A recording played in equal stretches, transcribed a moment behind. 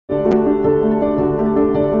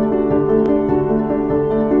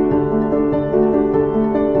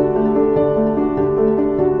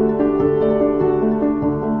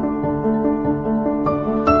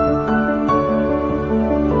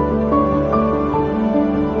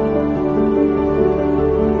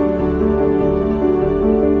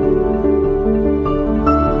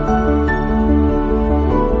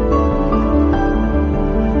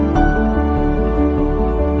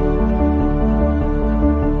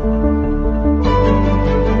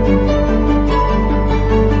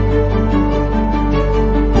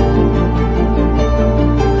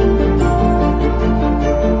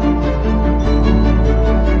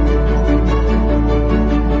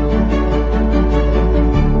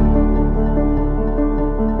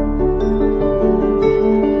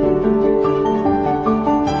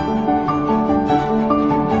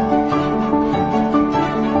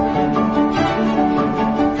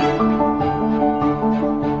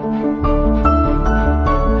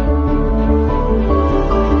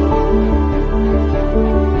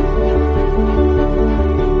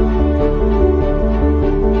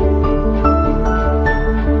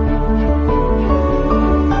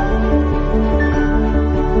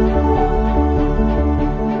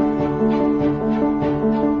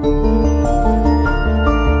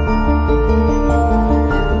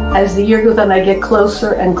as the year goes on, I get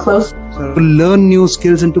closer and closer. So to learn new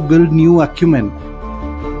skills and to build new acumen.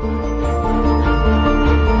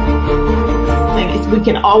 We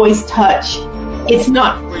can always touch. It's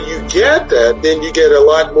not. When you get that, then you get a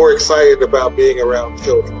lot more excited about being around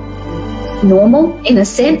children. Normal, in a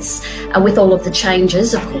sense, with all of the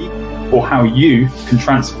changes, of course. Or how you can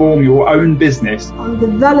transform your own business. On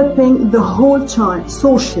developing the whole child,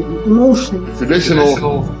 socially, emotionally.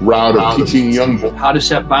 Traditional route of teaching young people how to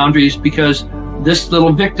set boundaries, because this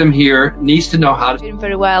little victim here needs to know how to. Doing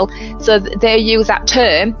very well, so they use that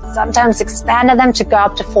term. Sometimes expanded them to go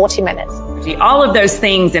up to 40 minutes. All of those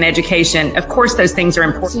things in education, of course, those things are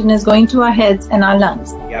important. Student is going to our heads and our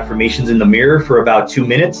lungs. The affirmations in the mirror for about 2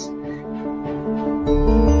 minutes.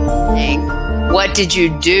 What did you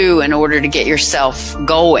do in order to get yourself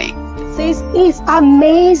going? This is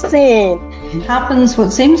amazing. It happens,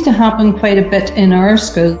 what seems to happen quite a bit in our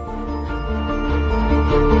school.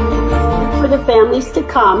 For the families to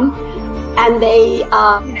come, and they is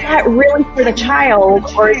that really for the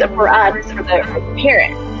child, or is it for us, for the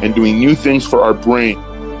parent? And doing new things for our brain.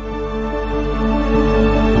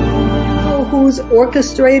 Who's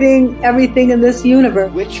orchestrating everything in this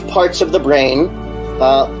universe? Which parts of the brain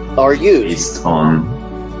are used? Based on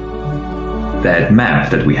that map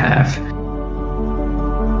that we have.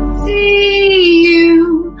 See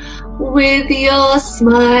you with your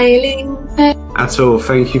smiling face. Atul,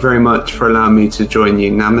 thank you very much for allowing me to join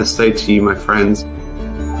you. Namaste to you, my friends.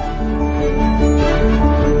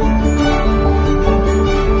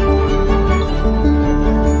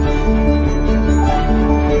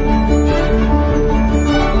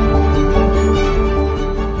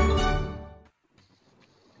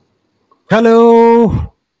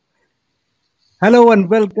 Hello. Hello and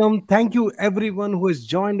welcome. Thank you everyone who has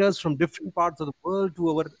joined us from different parts of the world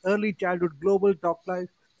to our Early Childhood Global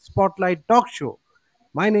Spotlight Talk Show.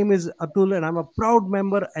 My name is Atul and I'm a proud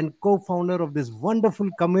member and co-founder of this wonderful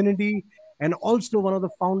community and also one of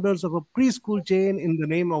the founders of a preschool chain in the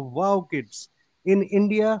name of WOWkids. In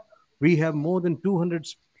India, we have more than 200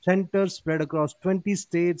 centers spread across 20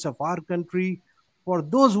 states of our country. For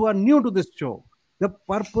those who are new to this show, the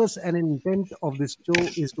purpose and intent of this show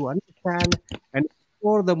is to understand and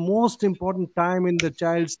explore the most important time in the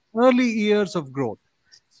child's early years of growth,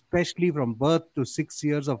 especially from birth to 6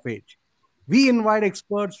 years of age. We invite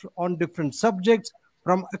experts on different subjects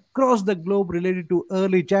from across the globe related to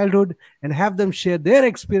early childhood and have them share their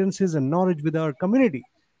experiences and knowledge with our community.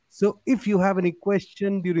 So if you have any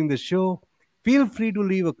question during the show, feel free to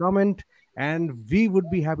leave a comment and we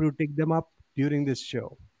would be happy to take them up during this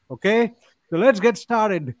show. Okay? So let's get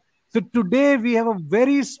started. So today we have a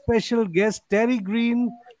very special guest, Terry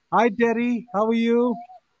Green. Hi, Terry. How are you?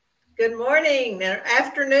 Good morning, or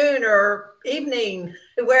afternoon, or evening,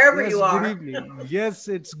 wherever you are. Good evening. Yes,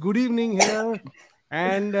 it's good evening here.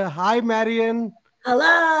 And hi, Marian.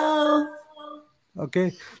 Hello.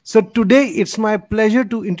 Okay. So today it's my pleasure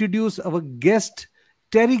to introduce our guest,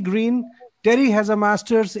 Terry Green. Terry has a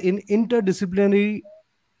master's in interdisciplinary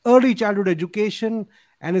early childhood education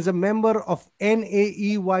and is a member of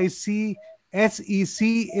NAEYC,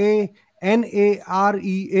 SECA,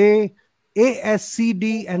 NAREA,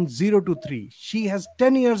 ASCD, and 0 to 3. She has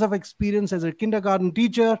 10 years of experience as a kindergarten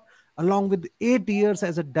teacher, along with 8 years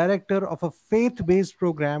as a director of a faith-based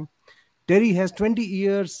program. Terry has 20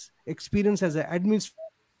 years experience as an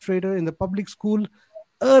administrator in the public school,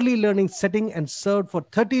 early learning setting, and served for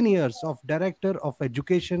 13 years of director of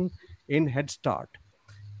education in Head Start.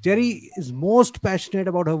 Terry is most passionate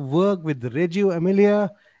about her work with Reggio Emilia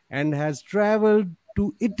and has traveled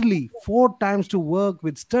to Italy 4 times to work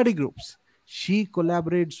with study groups. She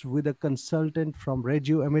collaborates with a consultant from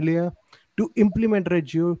Reggio Emilia to implement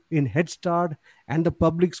Reggio in Head Start and the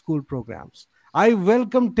public school programs. I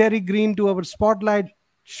welcome Terry Green to our Spotlight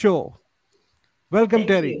show. Welcome,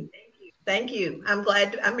 Terry. Thank you.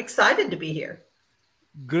 I'm excited to be here.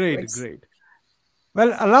 Great.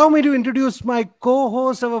 Well, allow me to introduce my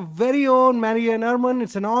co-host, our very own Marian Erman.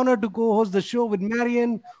 It's an honor to co-host the show with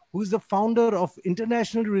Marian, who is the founder of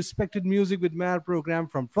Internationally Respected Music with Mar program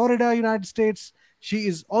from Florida, United States. She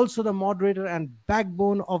is also the moderator and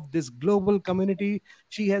backbone of this global community.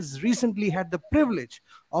 She has recently had the privilege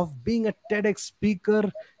of being a TEDx speaker.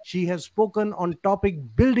 She has spoken on topic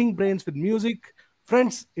Building Brains with Music.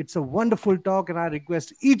 Friends, it's a wonderful talk, and I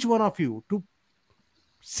request each one of you to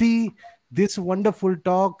see this wonderful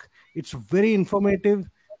talk. It's very informative.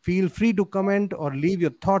 Feel free to comment or leave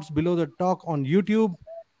your thoughts below the talk on YouTube.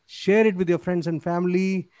 Share it with your friends and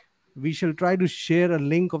family. We shall try to share a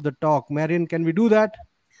link of the talk. Marian, can we do that?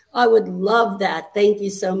 I would love that. Thank you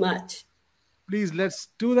so much. Please, let's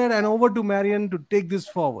do that. And over to Marian to take this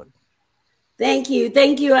forward. Thank you,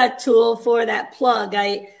 Atul, for that plug.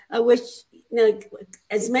 I wish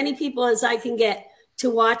as many people as I can get to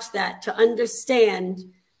watch that, to understand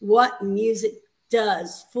what music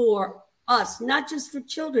does for us, not just for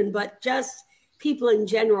children, but just people in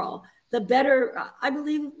general. The better, I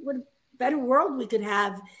believe, what a better world we could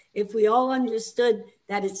have if we all understood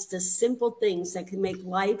that it's the simple things that can make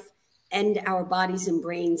life and our bodies and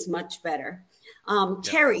brains much better.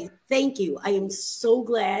 Terry, thank you. I am so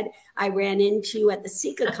glad I ran into you at the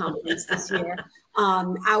Sika conference this year.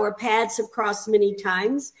 Our paths have crossed many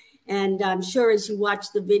times, and I'm sure as you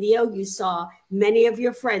watched the video, you saw many of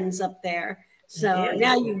your friends up there. So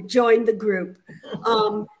now you've joined the group.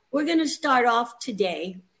 We're going to start off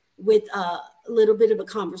today with a little bit of a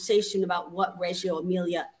conversation about what Reggio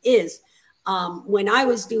Emilia is. When I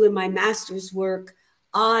was doing my master's work,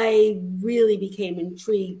 I really became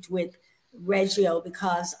intrigued with Reggio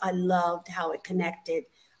because I loved how it connected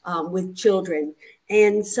with children.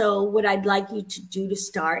 And so what I'd like you to do to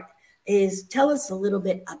start is tell us a little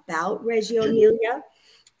bit about Reggio Emilia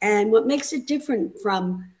and what makes it different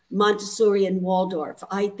from Montessori and Waldorf.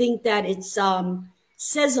 I think that it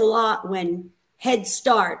says a lot when Head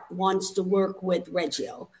Start wants to work with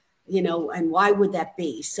Reggio, and why would that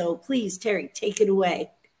be? So please, Terry, take it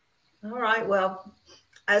away. All right. Well,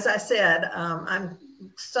 as I said, I'm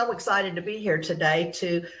so excited to be here today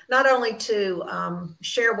to not only to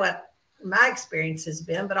share what my experience has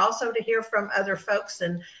been, but also to hear from other folks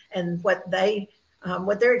and what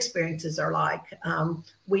their experiences are like.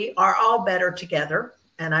 We are all better together,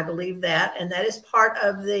 and I believe that, and that is part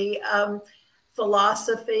of the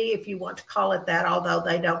philosophy, if you want to call it that, although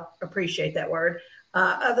they don't appreciate that word,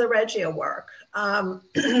 of the Reggio work.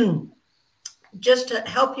 Just to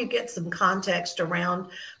help you get some context around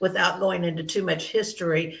without going into too much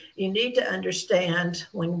history, you need to understand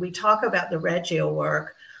when we talk about the Reggio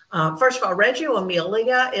work, first of all, Reggio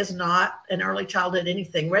Emilia is not an early childhood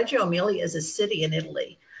anything. Reggio Emilia is a city in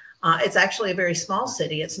Italy. It's actually a very small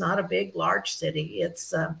city. It's not a big, large city.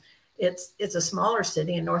 It's a smaller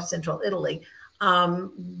city in north central Italy.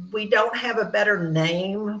 We don't have a better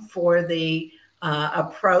name for the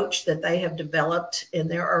approach that they have developed in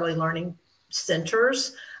their early learning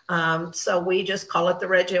centers. So we just call it the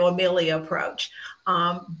Reggio Emilia approach.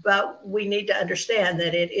 But we need to understand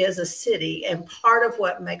that it is a city, and part of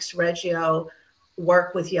what makes Reggio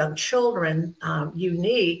work with young children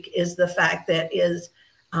unique is the fact that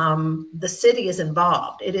the city is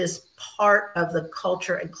involved. It is part of the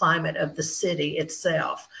culture and climate of the city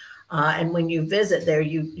itself. And when you visit there,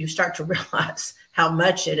 you start to realize how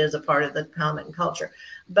much it is a part of the common culture.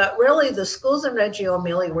 But really, the schools in Reggio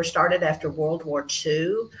Emilia were started after World War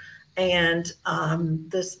II. And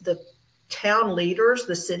the town leaders,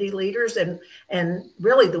 the city leaders, and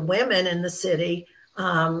really the women in the city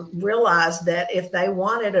realized that if they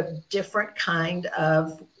wanted a different kind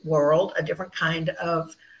of world, a different kind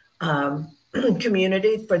of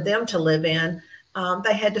community for them to live in,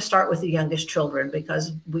 they had to start with the youngest children,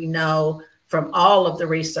 because we know from all of the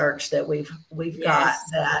research that we've got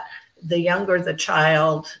that the younger the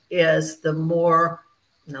child is, the more,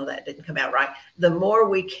 no, that didn't come out right, the more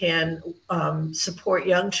we can support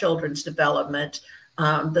young children's development,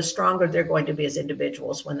 the stronger they're going to be as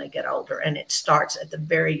individuals when they get older. And it starts at the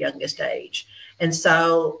very youngest age. And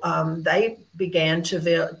so they began to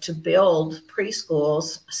build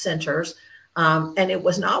preschools, centers, and it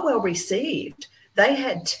was not well received. They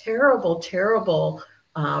had terrible, terrible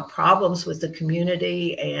problems with the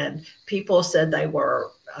community, and people said they were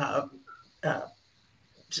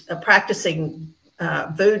practicing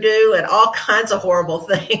voodoo and all kinds of horrible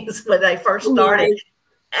things when they first started.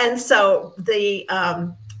 And so they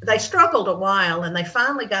struggled a while, and they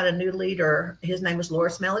finally got a new leader. His name was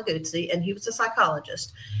Loris Malaguzzi, and he was a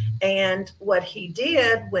psychologist. And what he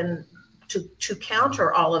did to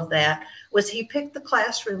counter all of that was he picked the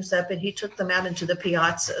classrooms up and he took them out into the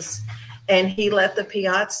piazzas, and he let the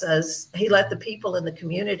people in the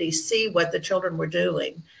community see what the children were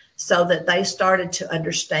doing, so that they started to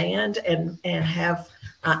understand and have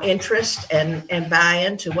interest and buy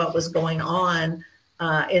into what was going on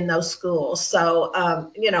in those schools. So,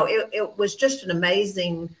 it was just an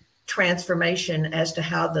amazing transformation as to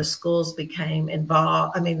how the schools became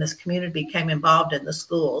involved. I mean, this community became involved in the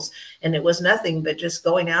schools, and it was nothing but just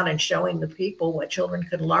going out and showing the people what children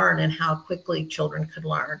could learn and how quickly children could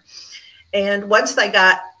learn. And once they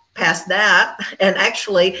got past that, and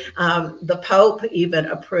actually the Pope even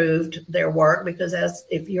approved their work, because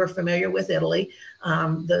if you're familiar with Italy,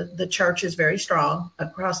 the church is very strong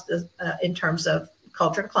across in terms of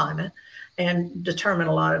culture and climate. and determine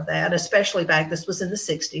a lot of that, especially this was in the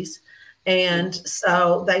 60s. And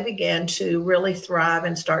so they began to really thrive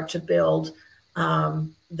and start to build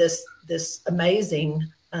this amazing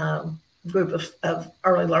group of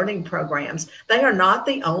early learning programs. They are not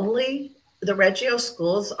the only. The Reggio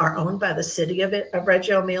schools are owned by the city of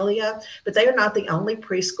Reggio Emilia, but they are not the only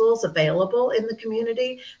preschools available in the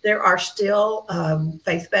community. There are still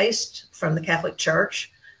faith-based from the Catholic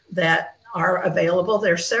Church that are available.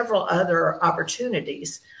 There are several other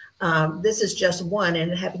opportunities. This is just one,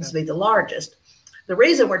 and it happens to be the largest. The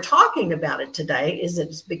reason we're talking about it today is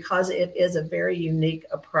it's because it is a very unique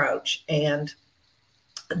approach, and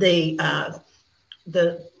the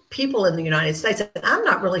people in the United States, and I'm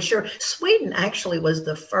not really sure, Sweden actually was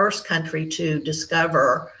the first country to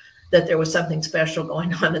discover that there was something special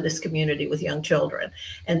going on in this community with young children.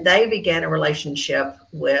 And they began a relationship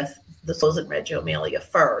with the schools in Reggio Emilia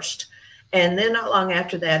first. And then not long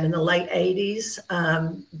after that, in the late 80s,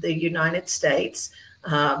 the United States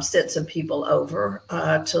sent some people over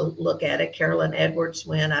to look at it. Carolyn Edwards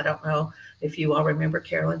went. I don't know if you all remember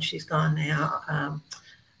Carolyn. She's gone now.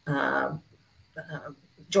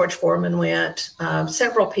 George Foreman went.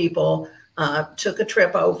 Several people took a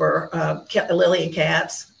trip over. Lillian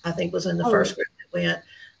Katz, I think, was in the first group that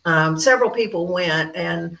went. Several people went,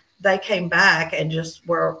 and they came back and just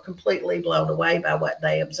were completely blown away by what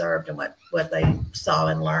they observed and what they saw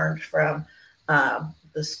and learned from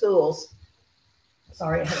the schools.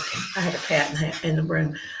 Sorry, I had a cat in the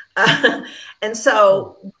room. And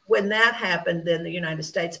so when that happened, then the United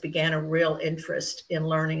States began a real interest in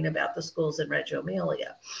learning about the schools in Reggio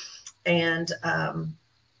Emilia. And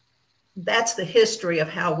that's the history of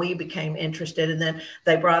how we became interested. And then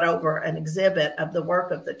they brought over an exhibit of the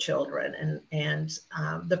work of the children. And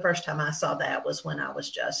the first time I saw that was when I was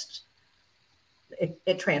just,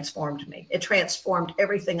 it transformed me. It transformed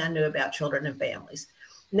everything I knew about children and families.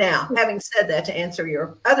 Now, having said that, to answer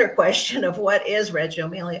your other question of what is Reggio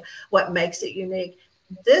Emilia, what makes it unique,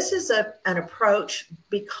 this is an approach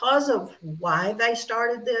because of why they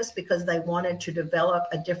started this, because they wanted to develop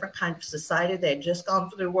a different kind of society. They had just gone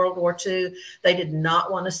through World War II. They did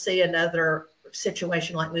not want to see another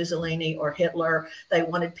situation like Mussolini or Hitler. They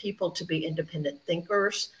wanted people to be independent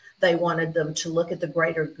thinkers. They wanted them to look at the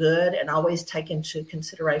greater good and always take into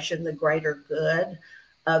consideration the greater good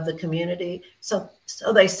of the community. So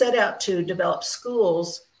they set out to develop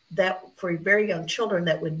schools that for very young children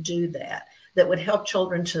that would do that would help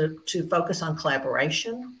children to focus on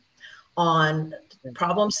collaboration, on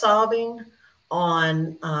problem solving,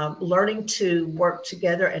 on learning to work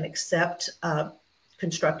together and accept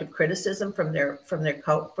constructive criticism from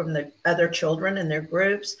the other children in their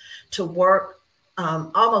groups, to work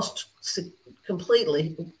almost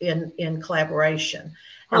completely in collaboration.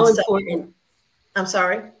 How important. I'm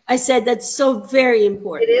sorry? I said that's so very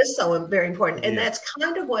important. It is so very important. And that's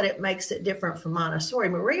kind of what it makes it different from Montessori.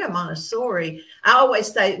 Maria Montessori, I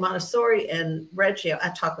always say Montessori and Reggio, I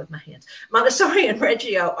talk with my hands. Montessori and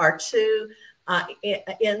Reggio are two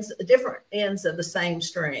different ends of the same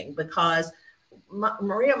string, because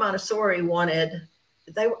Maria Montessori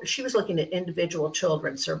she was looking at individual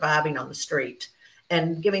children surviving on the street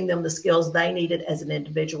and giving them the skills they needed as an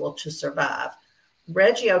individual to survive.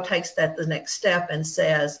 Reggio takes that the next step and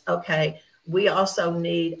says, okay, we also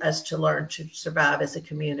need us to learn to survive as a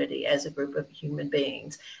community, as a group of human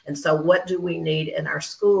beings. And so what do we need in our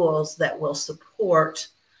schools that will support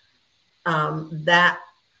that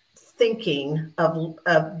thinking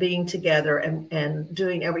of being together and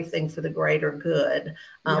doing everything for the greater good,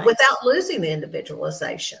 nice, without losing the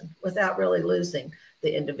individualization, without really losing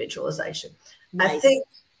the individualization. Nice.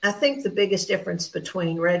 I think the biggest difference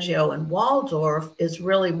between Reggio and Waldorf is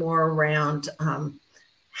really more around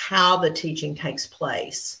how the teaching takes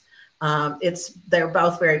place. They're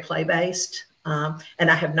both very play-based, and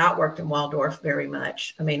I have not worked in Waldorf very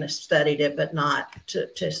much. I mean, I studied it, but not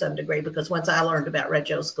to some degree, because once I learned about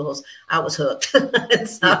Reggio schools, I was hooked. And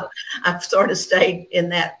so I've sort of stayed in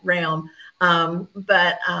that realm.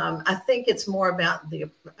 But I think it's more about the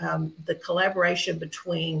collaboration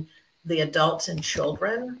between the adults and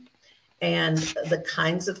children, and the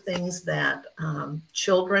kinds of things that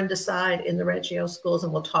children decide in the Reggio schools.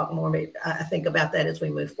 And we'll talk more, I think, about that as we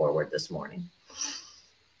move forward this morning.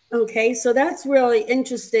 Okay, so that's really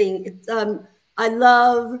interesting. I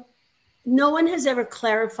love, no one has ever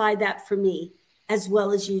clarified that for me as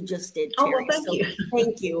well as you just did, Terry. Oh, well, thank you.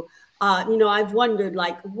 Thank you. I've wondered,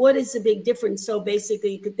 like, what is the big difference? So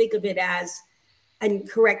basically, you could think of it as, and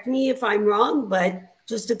correct me if I'm wrong, but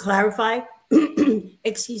just to clarify,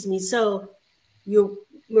 excuse me. So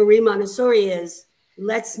Marie Montessori is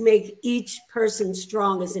let's make each person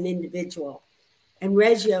strong as an individual. And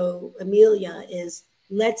Reggio Emilia is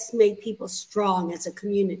let's make people strong as a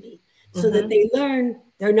community so that they learn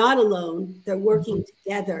they're not alone, they're working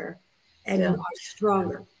together and are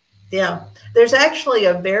stronger. Yeah, there's actually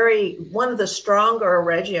one of the stronger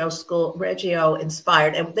Reggio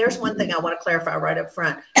inspired. And there's one thing I want to clarify right up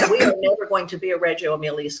front. We are never going to be a Reggio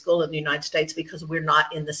Emilia school in the United States because we're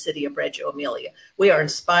not in the city of Reggio Emilia. We are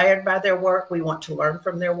inspired by their work. We want to learn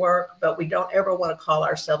from their work, but we don't ever want to call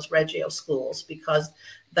ourselves Reggio schools because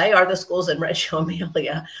they are the schools in Reggio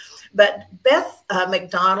Emilia. But Beth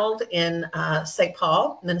McDonald in St.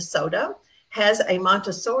 Paul, Minnesota, has a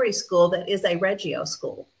Montessori school that is a Reggio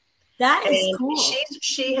school. That is cool.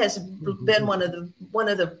 She has been one of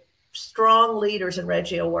the strong leaders in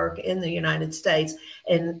Reggio work in the United States,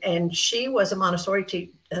 and she was a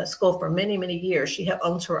Montessori school for many, many years. She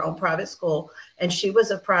owns her own private school, and she was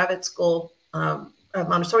a private school, a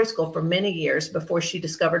Montessori school for many years before she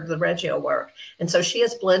discovered the Reggio work. And so she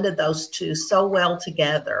has blended those two so well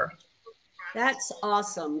together. That's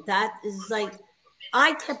awesome. That is like,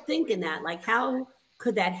 I kept thinking that, like, how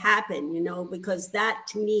could that happen, you know, because that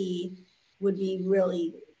to me would be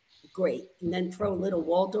really great. And then throw a little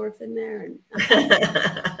Waldorf in there.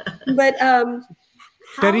 But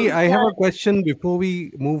Terry, I have a question before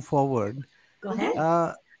we move forward. Go ahead.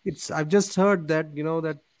 I've just heard that, you know,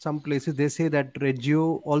 that some places they say that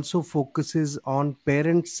Reggio also focuses on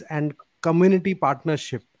parents and community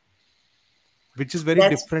partnership, which is very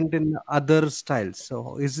different in other styles.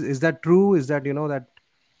 So is that true? Is that, you know, that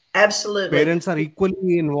absolutely parents are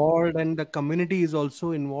equally involved and the community is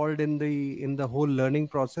also involved in the whole learning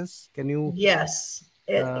process? Can you? Yes,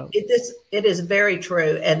 it is very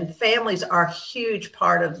true. And families are a huge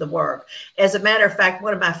part of the work. As a matter of fact,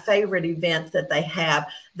 one of my favorite events that they have,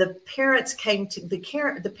 the parents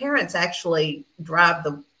the parents actually drive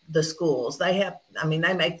the schools. They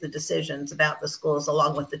make the decisions about the schools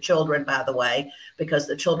along with the children, by the way, because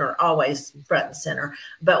the children are always front and center.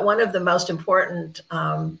 But one of the most important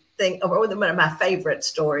one of my favorite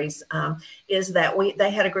stories is that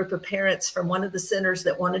they had a group of parents from one of the centers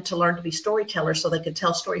that wanted to learn to be storytellers so they could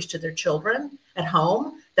tell stories to their children at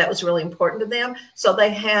home. That was really important to them. So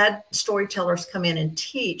they had storytellers come in and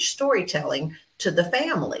teach storytelling to the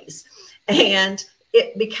families. And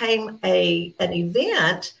it became an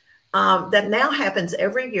event that now happens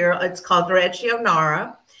every year. It's called Reggio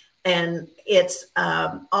Nara, and it's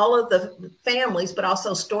all of the families, but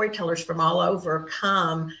also storytellers from all over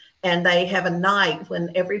come, and they have a night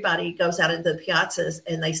when everybody goes out into the piazzas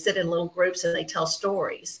and they sit in little groups and they tell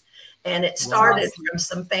stories. And it started from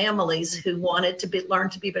some families who wanted to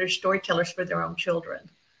learn to be better storytellers for their own children.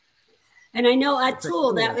 And I know at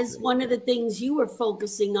Tool, that was one of the things you were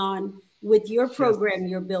focusing on with your program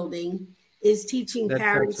you're building, is teaching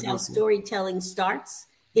parents how storytelling starts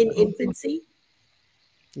in infancy.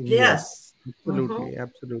 Yes, absolutely,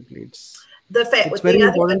 absolutely. It's it's very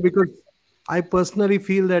important because I personally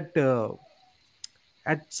feel that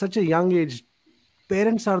at such a young age,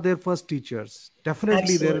 parents are their first teachers.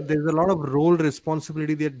 Definitely, there's a lot of role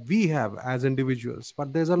responsibility that we have as individuals,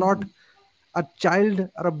 but there's a lot. A child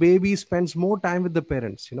or a baby spends more time with the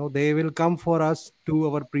parents. You know, they will come for us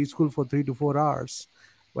to our preschool for 3 to 4 hours,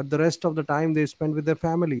 but the rest of the time they spend with their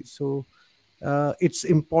family. So it's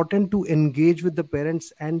important to engage with the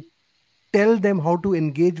parents and tell them how to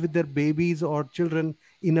engage with their babies or children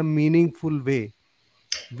in a meaningful way,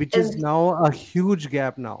 which is now a huge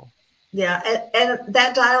gap now. Yeah, and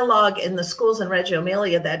that dialogue in the schools in Reggio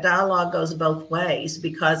Emilia, that dialogue goes both ways,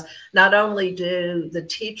 because not only do the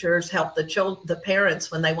teachers help the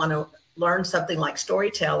parents when they want to learn something like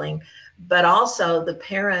storytelling, but also the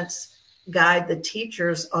parents guide the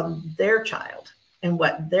teachers on their child and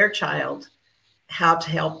how to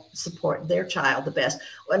help support their child the best.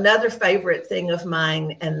 Another favorite thing of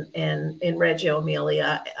mine and in Reggio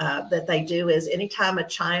Emilia that they do is anytime a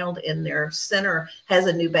child in their center has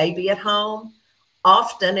a new baby at home,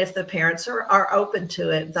 often if the parents are open to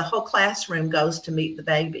it, the whole classroom goes to meet the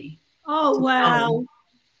baby. Oh, wow.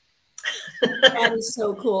 That is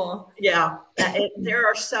so cool. Yeah, there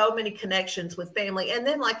are so many connections with family. And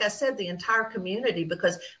then, like I said, the entire community,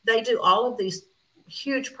 because they do all of these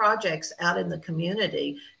huge projects out in the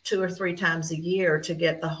community 2 or 3 times a year to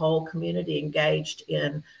get the whole community engaged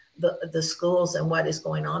in the schools and what is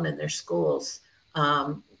going on in their schools.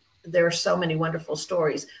 There are so many wonderful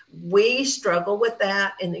stories. We struggle with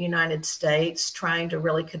that in the United States, trying to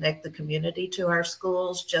really connect the community to our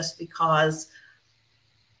schools, just because,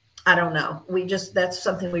 I don't know, that's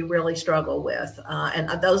something we really struggle with.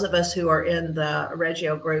 And those of us who are in the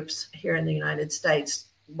Reggio groups here in the United States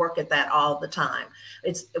work at that all the time.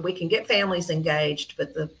 We can get families engaged,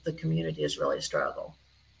 but the community is really a struggle.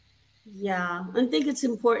 Yeah, I think it's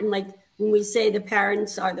important, like when we say the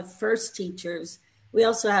parents are the first teachers, we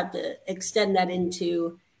also have to extend that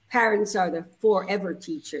into parents are the forever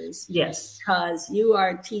teachers. Yes. Because you are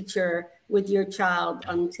a teacher with your child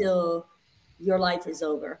until your life is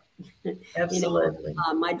over. Absolutely.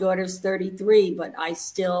 My daughter's 33, but I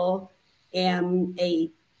still am a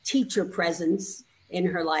teacher presence in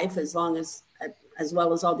her life as well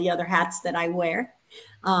as all the other hats that I wear.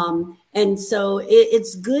 And so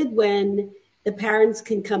it's good when the parents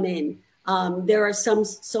can come in. There are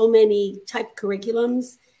so many type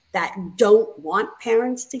curriculums that don't want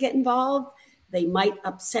parents to get involved. They might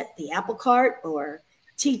upset the apple cart or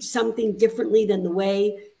teach something differently than the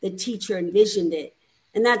way the teacher envisioned it.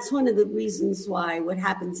 And that's one of the reasons why what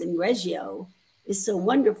happens in Reggio is so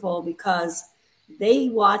wonderful, because they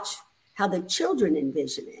watch how the children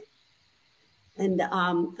envision it. And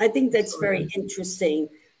I think that's very interesting.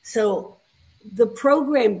 So the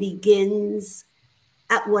program begins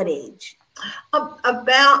at what age?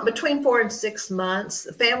 About between 4 and 6 months.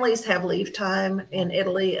 The families have leave time in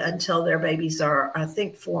Italy until their babies are, I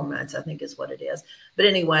think, 4 months, I think is what it is. But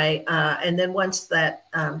anyway, and then once that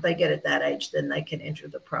they get at that age, then they can enter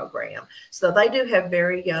the program. So they do have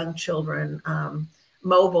very young children,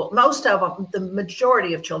 mobile. Most of them, the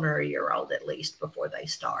majority of children are a year old at least before they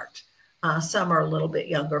start. Some are a little bit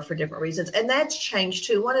younger for different reasons. And that's changed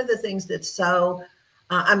too. One of the things that's so,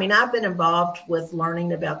 I mean, I've been involved with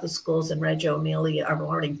learning about the schools in Reggio Emilia, or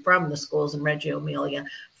learning from the schools in Reggio Emilia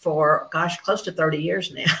for, gosh, close to 30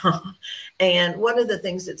 years now. And one of the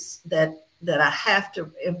things that I have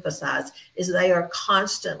to emphasize is they are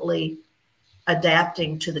constantly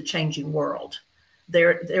adapting to the changing world.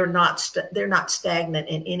 They're not stagnant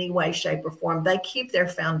in any way, shape, or form. They keep their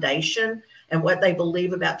foundation and what they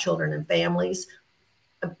believe about children and families,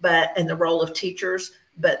 and the role of teachers,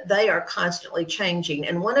 but they are constantly changing.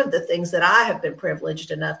 And one of the things that I have been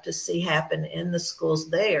privileged enough to see happen in the schools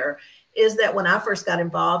there is that when I first got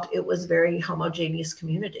involved, it was a very homogeneous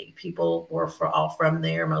community. People were all from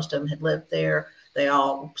there. Most of them had lived there. They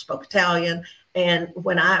all spoke Italian. And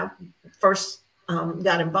when I first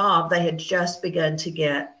got involved, they had just begun to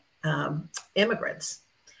get immigrants.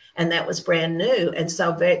 And that was brand new. And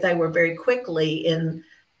so they were very quickly in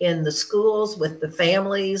the schools, with the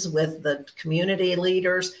families, with the community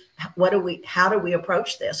leaders. How do we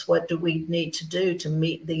approach this? What do we need to do to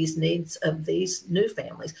meet these needs of these new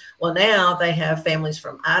families? Well, now they have families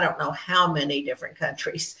from, I don't know how many different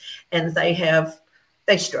countries, and they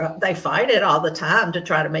fight it all the time to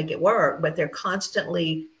try to make it work, but they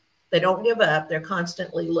don't give up. They're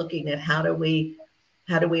constantly looking at how do we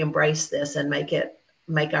embrace this and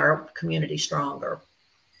make our community stronger.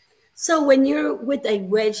 So when you're with a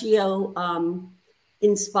Reggio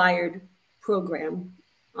inspired program,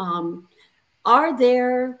 are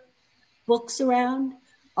there books around?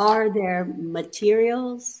 Are there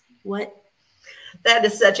materials? What? That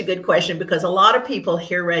is such a good question, because a lot of people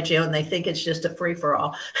hear Reggio and they think it's just a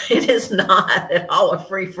free-for-all. It is not at all a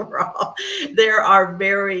free-for-all. There are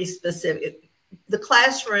very specific. The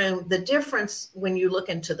classroom, the difference when you look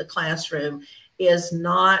into the classroom is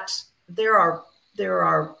not, there are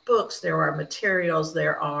books, there are materials,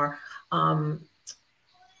 there are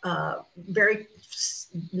very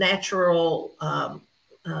natural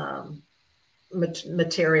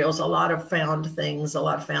materials, a lot of found things, a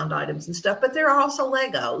lot of found items and stuff, but there are also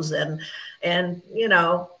Legos and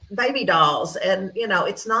baby dolls, and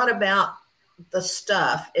it's not about the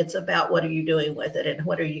stuff, it's about what are you doing with it, and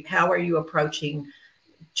how are you approaching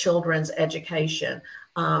children's education.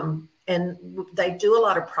 And they do a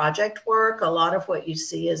lot of project work. A lot of what you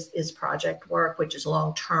see is project work, which is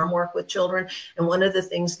long-term work with children. And one of the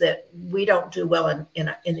things that we don't do well in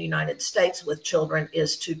the United States with children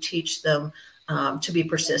is to teach them to be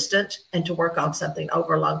persistent and to work on something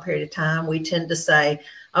over a long period of time. We tend to say,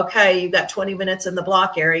 okay, you've got 20 minutes in the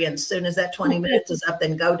block area, and as soon as that 20 minutes is up,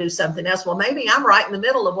 then go do something else. Well, maybe I'm right in the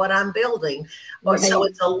middle of what I'm building. Right. So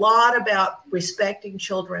it's a lot about respecting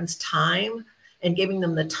children's time and giving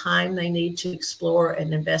them the time they need to explore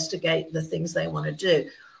and investigate the things they want to do.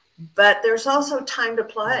 But there's also time to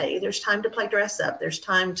play. There's time to play dress up. There's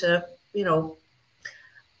time to,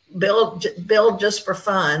 build just for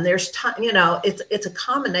fun. There's time, it's a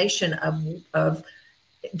combination of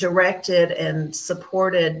directed and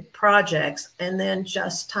supported projects, and then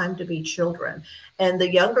just time to be children. And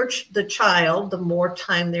the younger the child, the more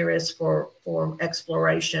time there is for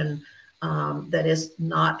exploration that is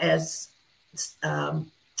not as, I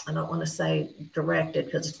don't want to say directed,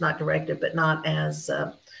 because it's not directed, but not as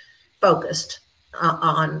focused.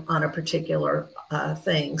 on a particular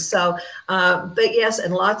thing. So, but yes,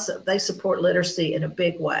 and they support literacy in a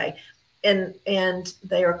big way, and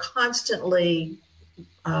they are constantly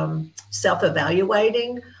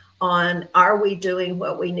self-evaluating on, are we doing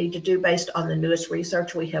what we need to do based on the newest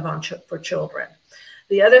research we have on for children.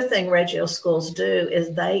 The other thing Reggio schools do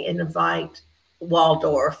is they invite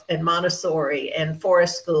Waldorf and Montessori and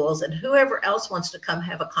Forest schools and whoever else wants to come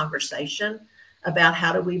have a conversation about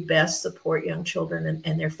how do we best support young children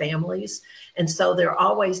and their families. And so there are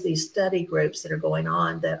always these study groups that are going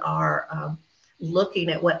on that are looking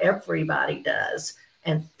at what everybody does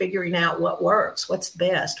and figuring out what works, what's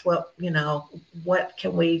best, what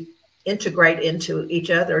can we integrate into each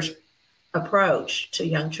other's approach to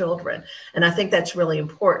young children. And I think that's really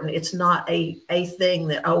important. It's not a thing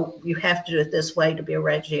that, oh, you have to do it this way to be a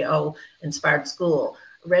Reggio inspired school.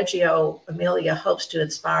 Reggio Emilia hopes to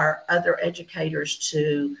inspire other educators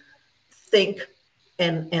to think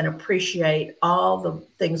and appreciate all the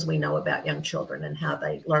things we know about young children and how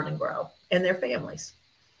they learn and grow and their families.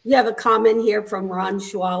 You have a comment here from Ron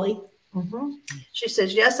Schwally. Mm-hmm. She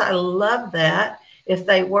says, yes, I love that. If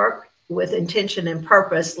they work with intention and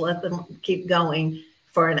purpose, let them keep going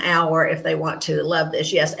for an hour if they want to. Love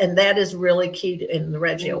this. Yes. And that is really key in the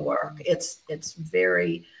Reggio work. It's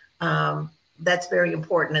very, that's very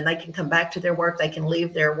important. And they can come back to their work. They can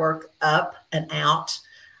leave their work up and out.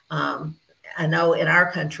 I know in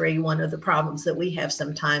our country, one of the problems that we have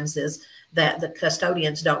sometimes is that the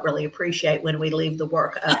custodians don't really appreciate when we leave the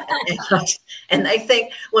work up and out. And they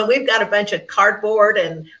think when we've got a bunch of cardboard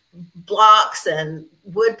and blocks and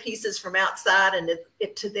wood pieces from outside, and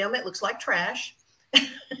to them, it looks like trash.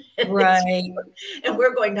 Right. And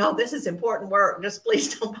we're going, no, this is important work. Just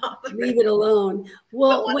please don't bother. Leave it alone.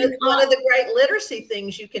 Well, one of the great literacy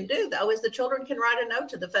things you can do, though, is the children can write a note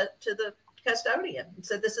to the custodian and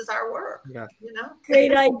say, this is our work. Yeah.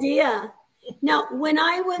 Great idea. Now, when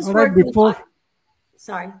I was working,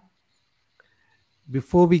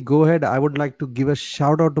 before we go ahead, I would like to give a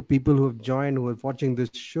shout out to people who have joined, who are watching this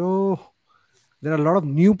show. There are a lot of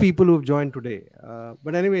new people who have joined today.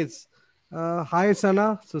 But anyways, hi,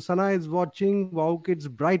 Sana. So Sana is watching WOWkids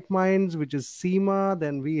Bright Minds, which is Seema.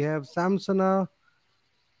 Then we have Samsana,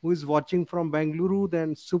 who is watching from Bengaluru.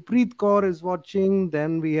 Then Supreet Kaur is watching.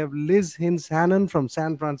 Then we have Liz Hinz-Hannon from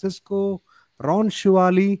San Francisco. Ron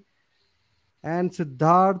Shivali and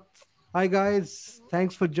Siddharth. Hi, guys.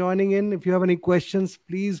 Thanks for joining in. If you have any questions,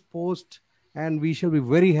 please post, and we shall be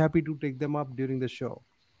very happy to take them up during the show.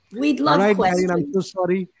 We'd love questions. Darren, I'm so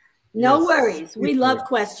sorry. No worries. We love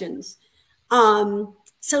questions.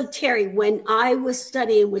 So, Terry, when I was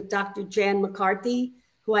studying with Dr. Jan McCarthy,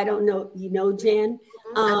 who I don't know, you know Jan,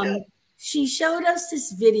 she showed us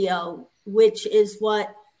this video, which is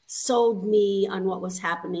what sold me on what was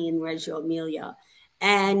happening in Reggio Emilia.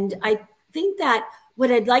 And I think that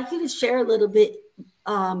what I'd like you to share a little bit,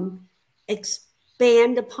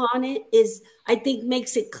 expand upon it, is I think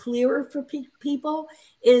makes it clearer for people,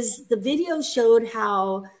 is the video showed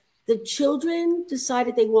how the children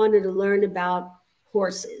decided they wanted to learn about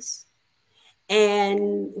horses.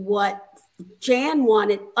 And what Jan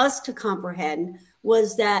wanted us to comprehend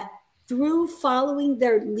was that through following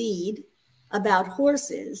their lead about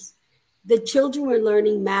horses, the children were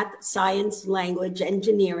learning math, science, language,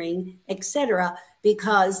 engineering, etc.,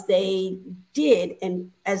 because they did,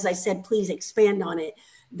 and as I said, please expand on it,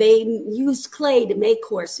 they used clay to make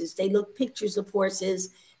horses. They looked pictures of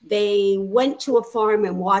horses. They went to a farm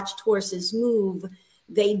and watched horses move.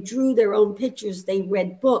 They drew their own pictures. They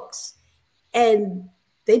read books. And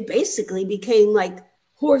they basically became like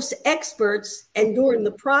horse experts, and during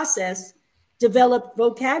the process, developed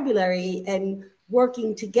vocabulary and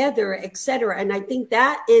working together, etc. And I think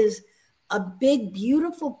that is a big,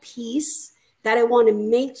 beautiful piece that I want to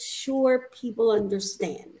make sure people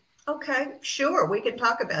understand. Okay, sure. We can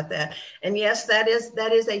talk about that. And yes, that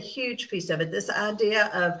is a huge piece of it. This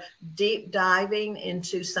idea of deep diving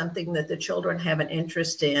into something that the children have an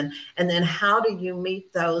interest in, and then how do you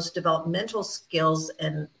meet those developmental skills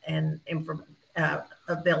and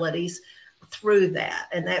abilities through that.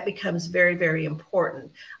 And that becomes very, very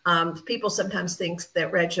important. People sometimes think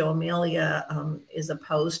that Reggio Emilia is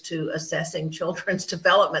opposed to assessing children's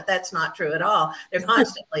development. That's not true at all. They're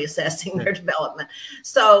constantly assessing their development.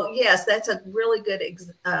 So yes, that's a really good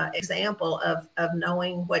example of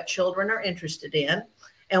knowing what children are interested in.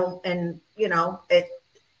 And you know,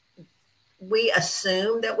 we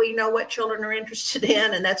assume that we know what children are interested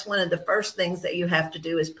in. And that's one of the first things that you have to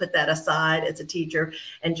do is put that aside as a teacher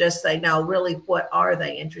and just say, no, really, what are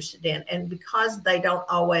they interested in? And because they don't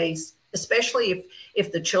always, especially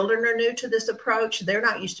if the children are new to this approach, they're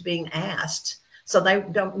not used to being asked So they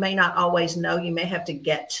may not always know. You may have to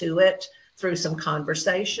get to it through some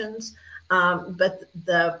conversations. But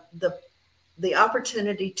the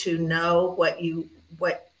opportunity to know what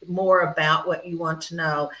more about what you want to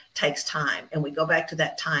know takes time. And we go back to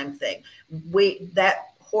that time thing.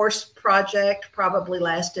 That horse project probably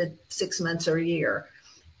lasted 6 months or a year.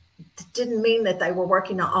 It didn't mean that they were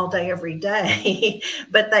working all day, every day,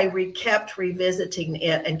 but they kept revisiting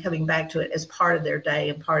it and coming back to it as part of their day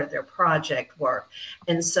and part of their project work.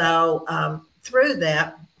 And so through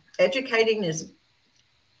that, educating is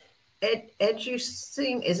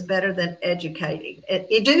educing is better than educating.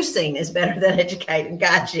 Educing is better than educating.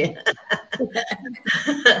 Gotcha.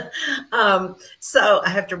 So I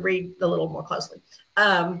have to read a little more closely.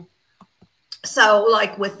 So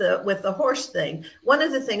like with the horse thing, one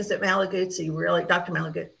of the things that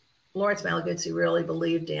Lawrence Malaguzzi really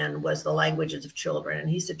believed in was the languages of children. And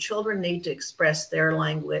he said children need to express their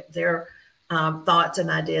language, their thoughts and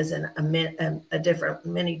ideas in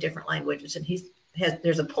many different languages. And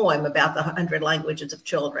there's a poem about the 100 languages of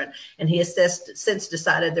children, and he has since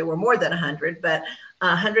decided there were more than 100, but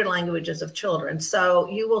 100 languages of children. So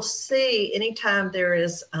you will see anytime there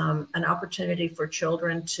is an opportunity for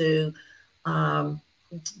children to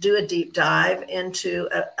do a deep dive into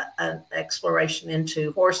an exploration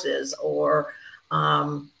into horses, or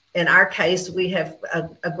in our case, we have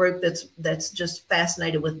a group that's just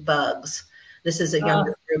fascinated with bugs. This is a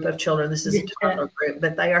younger group of children. This is a toddler group,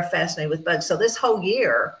 but they are fascinated with bugs. So this whole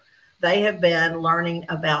year, they have been learning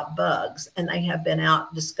about bugs, and they have been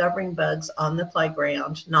out discovering bugs on the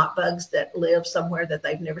playground, not bugs that live somewhere that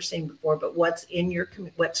they've never seen before, but what's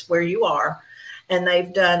where you are. And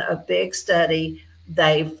they've done a big study.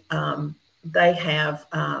 They have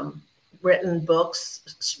written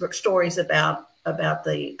books, stories about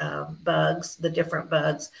the bugs, the different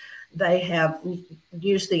bugs. They have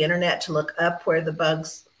used the internet to look up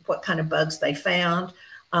what kind of bugs they found.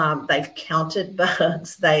 They've counted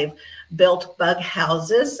bugs. They've built bug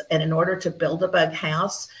houses. And in order to build a bug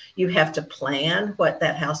house, you have to plan what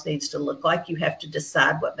that house needs to look like. You have to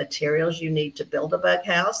decide what materials you need to build a bug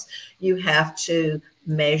house. You have to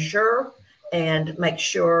measure and make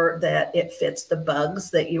sure that it fits the bugs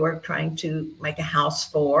that you are trying to make a house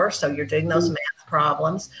for. So you're doing those math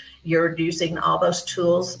problems. You're using all those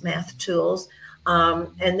tools, math tools.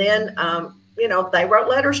 And then, they wrote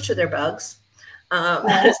letters to their bugs. Some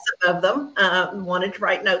of them wanted to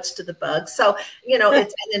write notes to the bugs. So,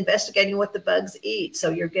 it's investigating what the bugs eat. So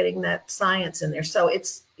you're getting that science in there. So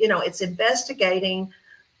it's investigating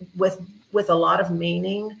with a lot of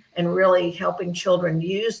meaning and really helping children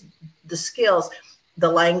use the skills, the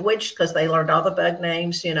language, because they learned all the bug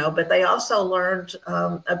names, but they also learned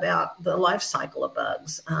about the life cycle of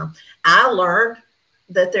bugs. I learned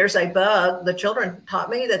that there's a bug. The children taught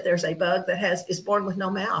me that there's a bug that is born with no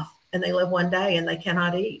mouth, and they live one day and they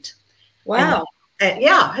cannot eat. Wow. And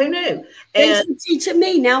yeah, who knew? Thanks for teaching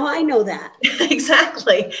me. Now I know that.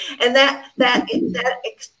 Exactly. And that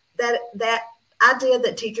idea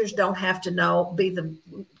that teachers don't have to be the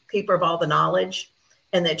keeper of all the knowledge,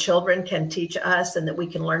 and that children can teach us and that we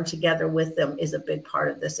can learn together with them is a big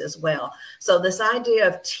part of this as well. So this idea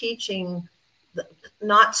of teaching,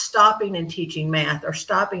 not stopping and teaching math or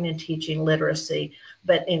stopping and teaching literacy,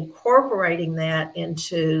 but incorporating that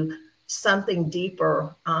into something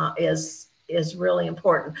deeper is really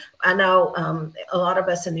important. I know a lot of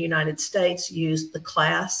us in the United States use the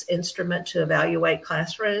class instrument to evaluate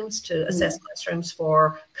classrooms, to assess classrooms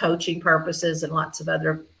for coaching purposes and lots of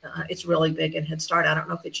other, it's really big in Head Start. I don't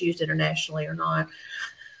know if it's used internationally or not.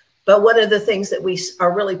 But one of the things that we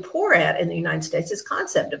are really poor at in the United States is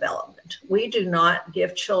concept development. We do not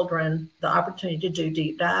give children the opportunity to do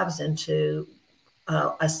deep dives into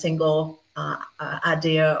a single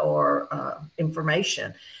idea or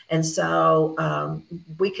information. And so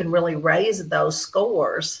we can really raise those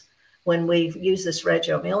scores when we use this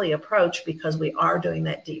Reggio Emilia approach, because we are doing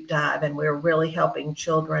that deep dive and we're really helping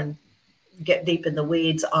children get deep in the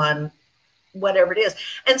weeds on whatever it is.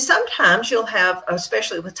 And sometimes you'll have,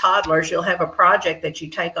 especially with toddlers, you'll have a project that you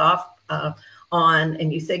take off on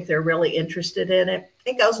and you think they're really interested in it.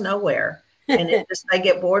 It goes nowhere. And they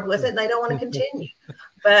get bored with it and they don't want to continue.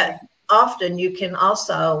 But often you can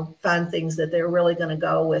also find things that they're really going to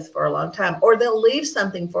go with for a long time, or they'll leave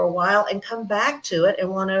something for a while and come back to it and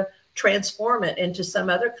want to transform it into some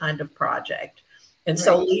other kind of project. And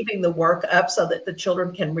so leaving the work up so that the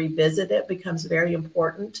children can revisit it becomes very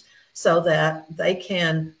important, so that they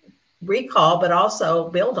can recall, but also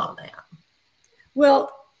build on that.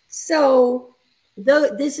 Well, so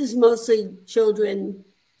this is mostly children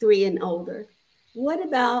 3 and older. What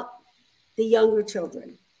about the younger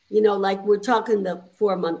children? You know, like we're talking the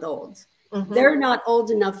 4-month-olds. They're not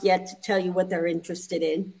old enough yet to tell you what they're interested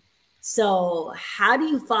in. So how do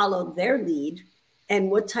you follow their lead,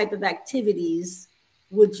 and what type of activities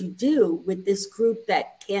would you do with this group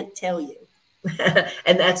that can't tell you?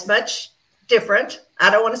 And that's much different. I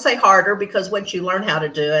don't want to say harder, because once you learn how to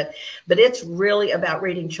do it, but it's really about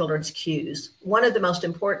reading children's cues. One of the most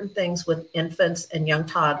important things with infants and young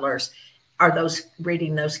toddlers are those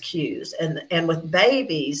reading those cues. And with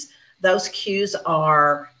babies, those cues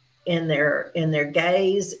are in their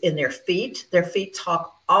gaze, in their feet. Their feet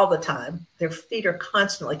talk all the time. Their feet are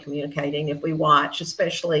constantly communicating. If we watch,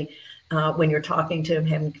 especially when you're talking to them,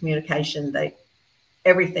 having communication,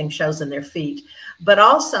 everything shows in their feet. But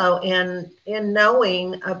also in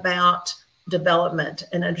knowing about development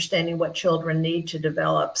and understanding what children need to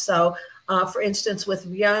develop. So for instance, with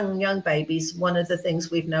young babies, one of the things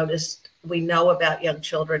we know about young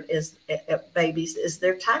children is babies is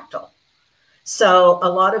they're tactile. So a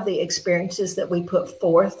lot of the experiences that we put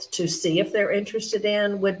forth to see if they're interested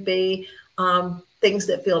in would be things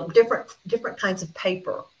that feel different kinds of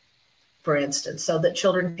paper, for instance, so that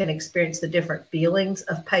children can experience the different feelings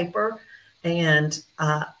of paper and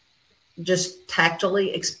just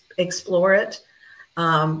tactily explore it.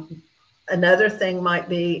 Another thing might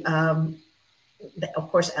be,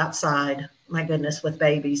 of course, outside. My goodness, with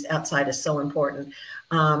babies, outside is so important.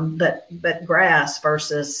 But grass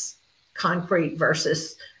versus concrete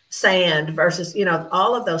versus sand versus,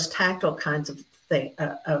 all of those tactile kinds of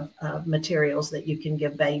materials that you can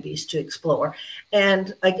give babies to explore.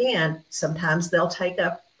 And again, sometimes they'll take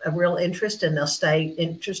up a real interest and they'll stay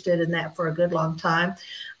interested in that for a good long time.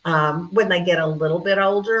 When they get a little bit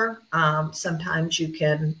older, sometimes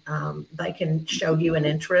they can show you an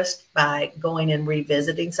interest by going and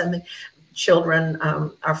revisiting something. Children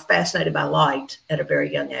are fascinated by light at a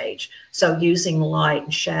very young age. So using light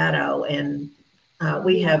and shadow, and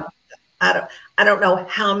we have, I don't know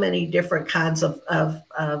how many different kinds of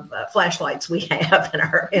flashlights we have in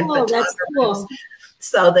our infant rooms,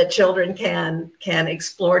 so that children can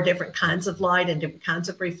explore different kinds of light and different kinds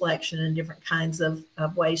of reflection and different kinds of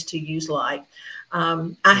ways to use light.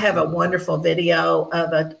 I have a wonderful video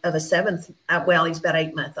of a he's about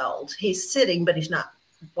 8-month-old. He's sitting, but he's not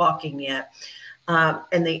walking yet.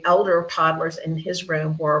 And the older toddlers in his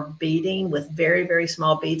room were beading with very, very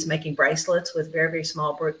small beads, making bracelets with very, very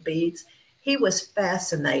small beads. He was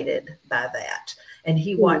fascinated by that. And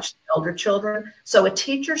he watched the older children. So a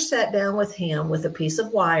teacher sat down with him with a piece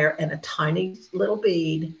of wire and a tiny little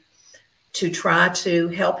bead to try to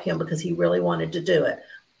help him, because he really wanted to do it.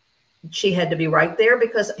 She had to be right there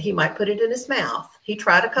because he might put it in his mouth. He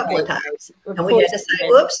tried a couple of times, and we had to say,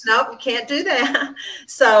 "Oops, no, you can't do that."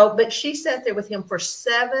 So, but she sat there with him for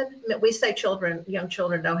 7 minutes. We say young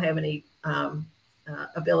children don't have any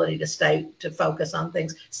ability to focus on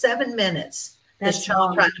things. 7 minutes. This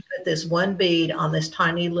child tried to put this one bead on this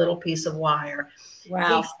tiny little piece of wire.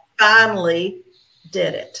 Wow. He finally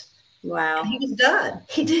did it. Wow. And he was done.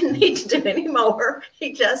 He didn't need to do any more.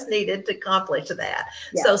 He just needed to accomplish that.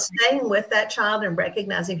 Yeah. So staying with that child and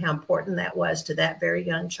recognizing how important that was to that very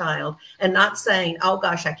young child, and not saying, "Oh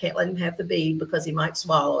gosh, I can't let him have the bead because he might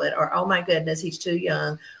swallow it," or "Oh my goodness, he's too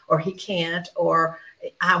young," or "He can't," or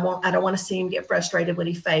I don't want to see him get frustrated when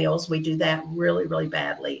he fails. We do that really, really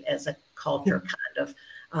badly as a culture, kind of.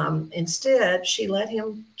 Instead, she let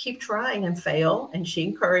him keep trying and fail, and she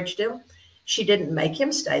encouraged him. She didn't make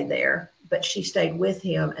him stay there, but she stayed with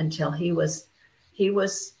him until he was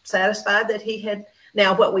satisfied that he had.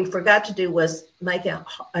 Now, what we forgot to do was make an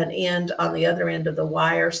end on the other end of the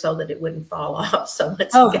wire so that it wouldn't fall off. So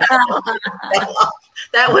once he got it off,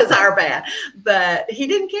 that was our bad. But he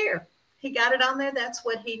didn't care. He got it on there. That's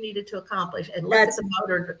what he needed to accomplish. And look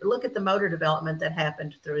at the motor development that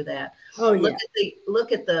happened through that. Oh, yeah.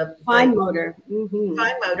 Look at the fine motor. Mm-hmm.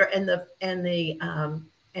 Fine motor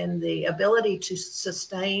and the ability to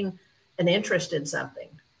sustain an interest in something.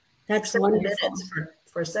 That's wonderful. Minutes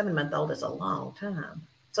for a 7-month-old is a long time.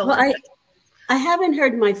 So I haven't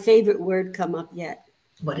heard my favorite word come up yet.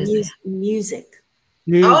 What is it? Music.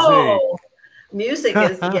 Oh, music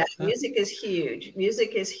is music is huge.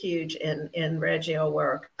 Music is huge in Reggio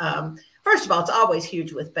work. First of all, it's always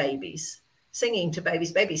huge with babies. Singing to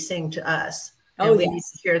babies. Babies sing to us. And we need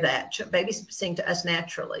to hear that. Babies sing to us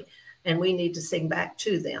naturally, and we need to sing back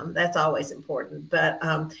to them. That's always important. But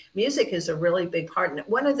music is a really big part. And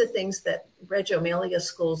one of the things that Reggio Emilia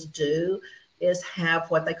schools do is have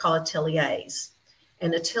what they call ateliers.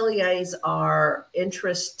 And ateliers are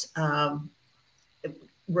interest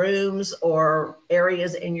rooms or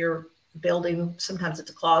areas in your building. Sometimes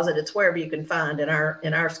it's a closet. It's wherever you can find in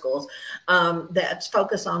our schools. That's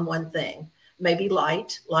focused on one thing. Maybe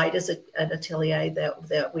light. Light is an atelier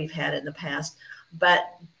that we've had in the past,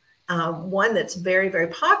 but one that's very, very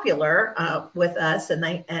popular with us, and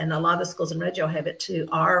a lot of the schools in Reggio have it too,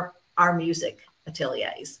 are our music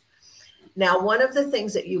ateliers. Now, one of the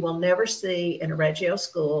things that you will never see in a Reggio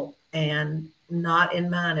school, and not in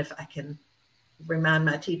mine, if I can remind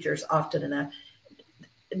my teachers often enough,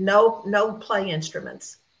 no play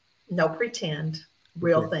instruments, no pretend,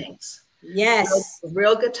 real things. Yes. No,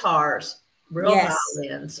 real guitars, real Yes.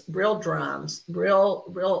 violins, real drums,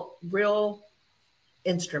 real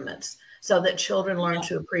instruments, so that children learn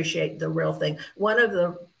to appreciate the real thing. One of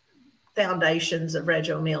the foundations of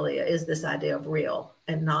Reggio Emilia is this idea of real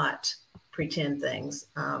and not pretend things.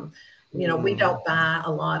 You know, we don't buy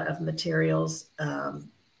a lot of materials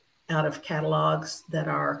out of catalogs that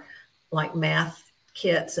are like math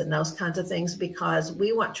kits and those kinds of things, because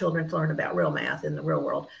we want children to learn about real math in the real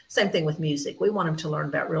world. Same thing with music. We want them to learn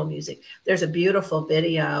about real music. There's a beautiful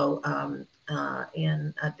video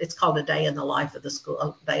it's called A Day in the Life of the School,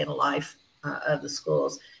 A Day in the Life of the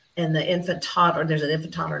Schools. And the infant toddler, there's an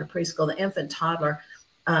infant toddler in a preschool. The infant toddler,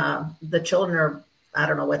 the children are, I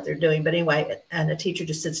don't know what they're doing, but anyway, and the teacher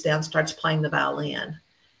just sits down, starts playing the violin,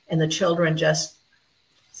 and the children just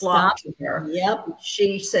flock to her. Yep.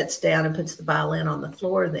 She sits down and puts the violin on the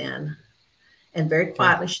floor then, and very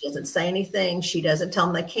quietly, she doesn't say anything. She doesn't tell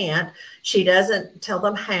them they can't. She doesn't tell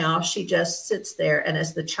them how. She just sits there. And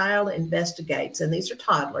as the child investigates, and these are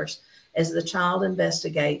toddlers, as the child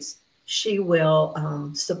investigates, she will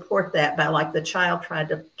support that by, like, the child tried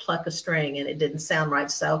to pluck a string and it didn't sound right.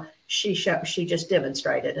 So she just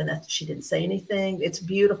demonstrated, and she didn't say anything. It's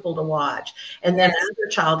beautiful to watch. And then another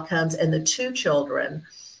child comes, and the two children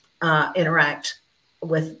interact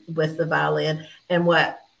with the violin. And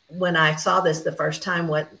when I saw this the first time,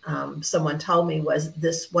 what someone told me was,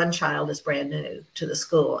 this one child is brand new to the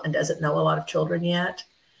school and doesn't know a lot of children yet.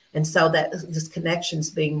 And so that this connection's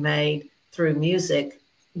being made through music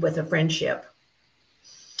with a friendship.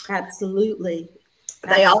 Absolutely.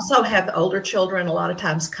 They also have older children a lot of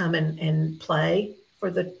times come and play for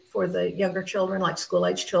the younger children, like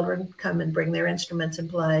school-age children come and bring their instruments and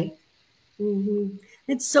play. Mm-hmm.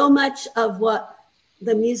 It's so much of what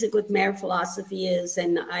the music with Merit philosophy is,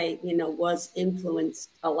 and I, was influenced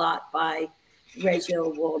a lot by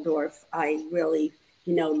Reggio Waldorf. I really,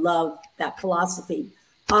 love that philosophy.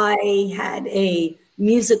 I had a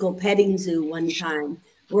musical petting zoo one time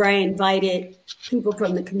where I invited people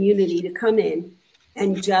from the community to come in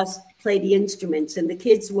and just play the instruments. And the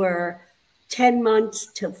kids were 10 months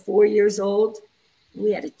to 4 years old.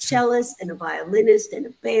 We had a cellist and a violinist and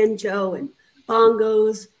a banjo and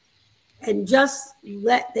bongos, and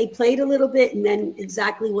they played a little bit, and then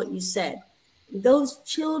exactly what you said. Those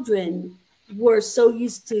children were so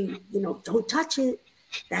used to, don't touch it.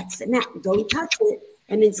 That's now, don't touch it.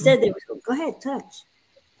 And instead they would go, go ahead, touch.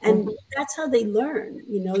 And that's how they learn.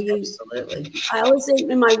 Absolutely. I always say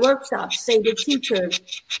in my workshops, say to teachers,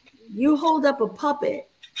 you hold up a puppet,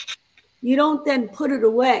 you don't then put it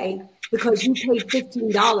away because you paid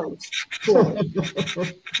 $15 for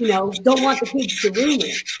it. Don't want the kids to ruin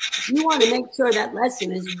it. You want to make sure that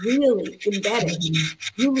lesson is really embedded.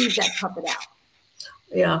 You leave that puppet out.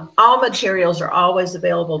 Yeah, all materials are always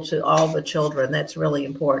available to all the children. That's really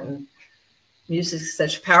important. Music is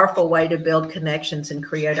such a powerful way to build connections and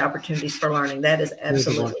create opportunities for learning. That is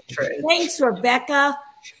absolutely true. Thanks, Rebecca.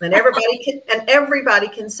 And everybody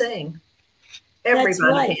can sing. Everybody That's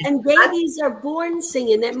right. can. And babies are born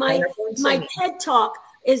singing. And my TED Talk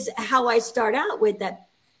is how I start out with that.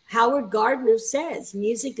 Howard Gardner says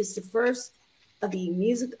music is the first of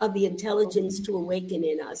the intelligence to awaken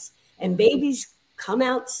in us. And babies come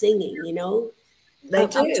out singing, They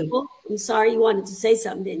do. I'm sorry, you wanted to say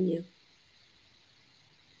something, didn't you?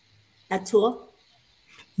 Atul?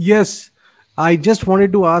 Yes, I just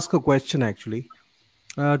wanted to ask a question actually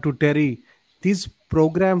to Terry. These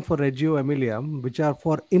programs for Reggio Emilia, which are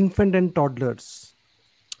for infant and toddlers,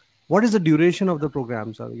 what is the duration of the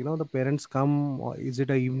programs? The parents come, or is it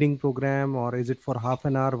an evening program, or is it for half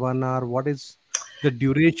an hour, 1 hour? What is the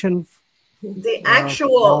duration? The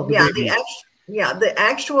actual, the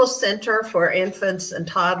actual center for infants and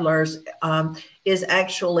toddlers is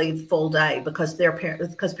actually full day because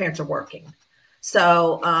parents are working.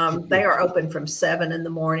 So they are open from 7 in the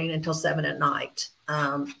morning until 7 at night.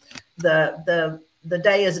 The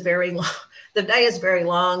day is very long. The day is very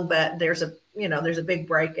long, but there's a big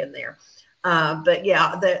break in there. But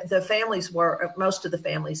yeah, the families most of the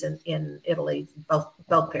families in Italy,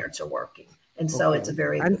 both parents are working. And so it's a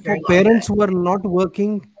very, and very for long parents day. who are not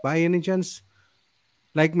working by any chance,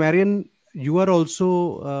 like Marian, you are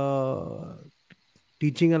also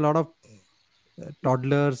teaching a lot of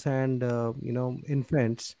toddlers and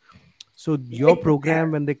infants. So your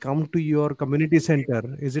program, when they come to your community center,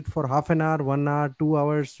 is it for half an hour, 1 hour, 2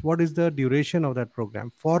 hours? What is the duration of that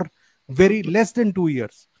program for very less than 2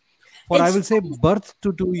 years? For I will say birth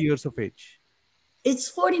to 2 years of age. It's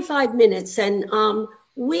 45 minutes, and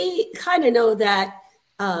we kind of know that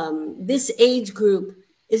this age group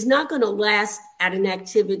is not going to last at an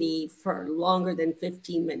activity for longer than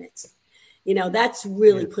 15 minutes. You know, that's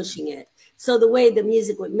really pushing it. So the way the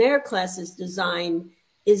Music with Mayor class is designed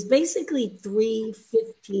is basically 3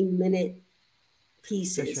 15-minute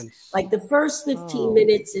pieces. Sessions. Like the first 15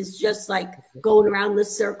 minutes is just like going around the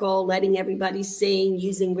circle, letting everybody sing,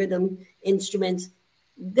 using rhythm instruments.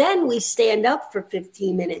 Then we stand up for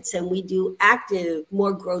 15 minutes and we do active,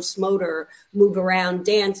 more gross motor, move around,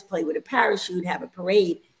 dance, play with a parachute, have a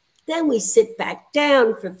parade. Then we sit back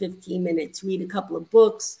down for 15 minutes, read a couple of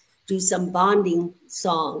books, do some bonding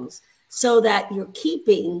songs, so that you're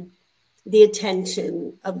keeping the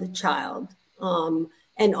attention of the child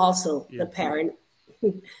and also the parent.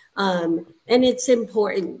 And it's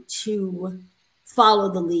important to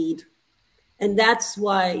follow the lead. And that's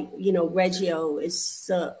why, you know, Reggio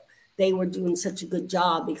is, they were doing such a good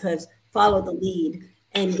job, because follow the lead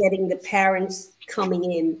and getting the parents coming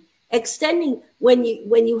in, extending when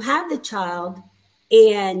you have the child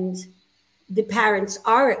and the parents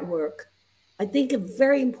are at work. I think a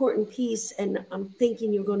very important piece, and I'm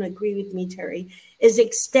thinking you're going to agree with me, Terry, is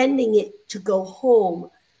extending it to go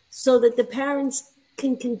home so that the parents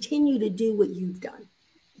can continue to do what you've done.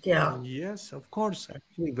 Yeah. Yes, of course.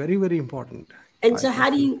 Actually, very, very important. And so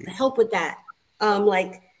how do you help with that?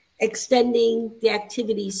 Like extending the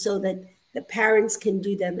activities so that the parents can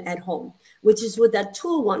do them at home, which is what that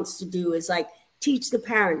tool wants to do, is like teach the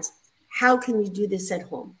parents, how can you do this at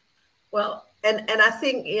home? Well, and I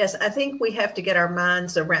think, yes, I think we have to get our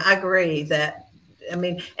minds around, I agree that, I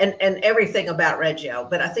mean, and everything about Reggio,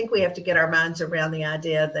 but I think we have to get our minds around the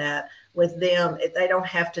idea that with them, they don't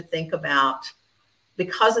have to think about,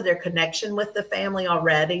 because of their connection with the family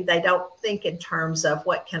already, they don't think in terms of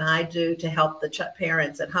what can I do to help the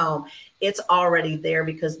parents at home. It's already there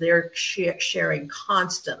because they're sharing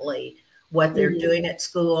constantly what they're doing at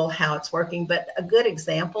school, how it's working. But a good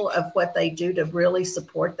example of what they do to really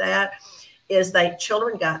support that is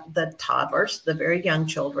the toddlers, the very young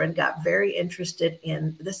children, got very interested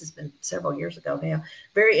in, this has been several years ago now,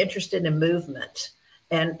 very interested in movement.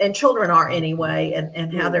 And children are anyway,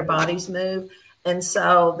 and how their bodies move. And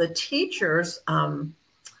so the teachers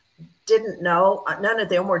didn't know, none of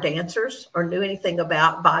them were dancers or knew anything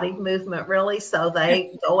about body movement really. So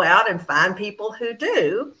they go out and find people who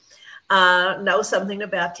do know something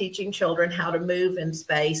about teaching children how to move in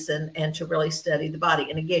space and to really study the body.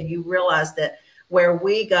 And again, you realize that where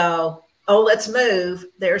we go, oh, let's move,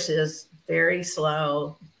 theirs is very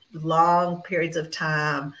slow, long periods of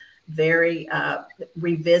time, very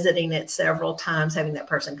revisiting it several times, having that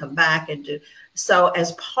person come back and do. So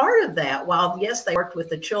as part of that, while yes, they worked with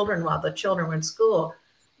the children while the children were in school,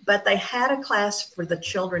 but they had a class for the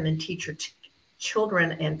children and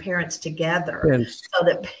children and parents together. Yes. So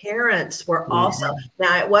that parents were also,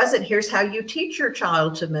 now it wasn't, here's how you teach your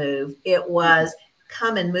child to move. It was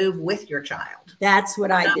come and move with your child. That's what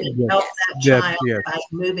I did. Help that child by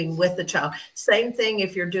moving with the child. Same thing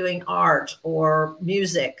if you're doing art or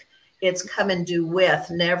music. It's come and do with,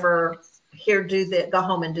 never here, do that, go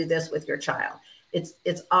home and do this with your child.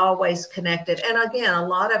 It's always connected. And again, a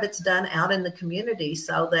lot of it's done out in the community,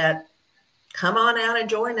 so that come on out and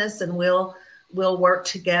join us and we'll work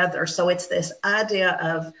together. So it's this idea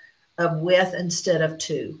of with instead of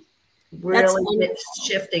to, really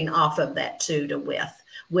shifting off of that to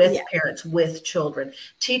with parents, with children.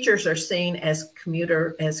 Teachers are seen as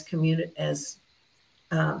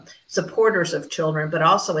supporters of children, but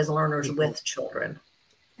also as learners with children.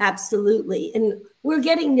 Absolutely. And we're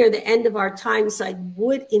getting near the end of our time, so I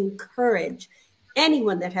would encourage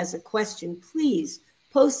anyone that has a question, please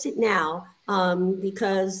post it now,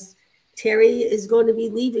 because Terry is going to be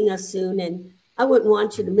leaving us soon, and I wouldn't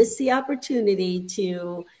want you to miss the opportunity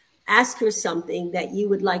to ask her something that you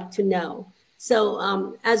would like to know.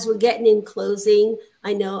 So as we're getting in closing,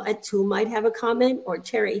 I know Atul might have a comment, or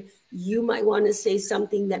Terry, you might want to say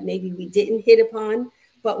something that maybe we didn't hit upon,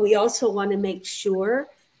 but we also want to make sure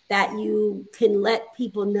that you can let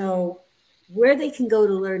people know where they can go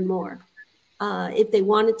to learn more. If they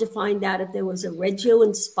wanted to find out if there was a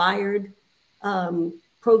Reggio-inspired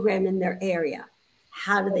program in their area,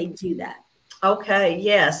 how do they do that? Okay,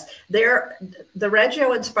 yes. The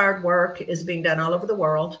Reggio-inspired work is being done all over the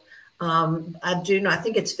world. I do know, I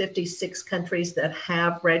think it's 56 countries that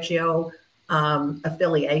have Reggio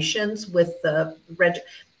affiliations with the Reggio.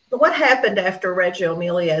 What happened after Reggio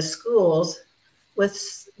Emilia schools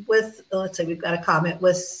with let's see, we've got a comment,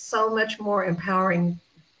 with so much more empowering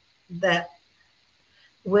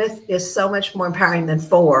is so much more empowering than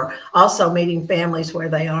for. Also, meeting families where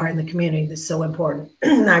they are in the community is so important.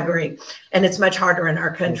 I agree. And it's much harder in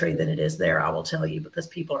our country than it is there, I will tell you, because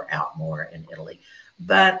people are out more in Italy.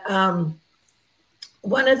 But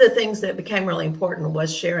one of the things that became really important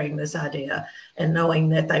was sharing this idea and knowing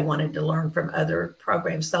that they wanted to learn from other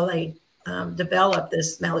programs. So they developed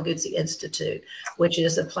this Malaguzzi Institute, which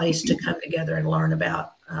is a place to come together and learn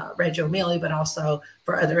about Reggio Emilia, but also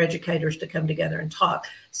for other educators to come together and talk.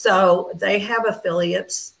 So they have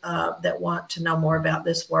affiliates that want to know more about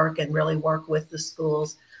this work and really work with the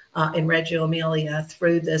schools in Reggio Emilia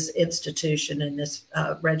through this institution and this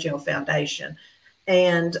Reggio Foundation.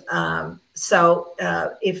 And so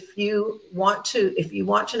if you want to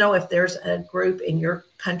know if there's a group in your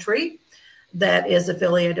country that is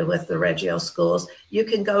affiliated with the Reggio schools, you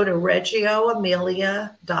can go to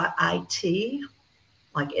reggioemilia.it,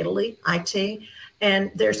 like Italy, IT,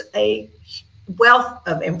 and there's a wealth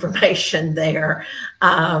of information there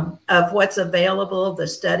of what's available, the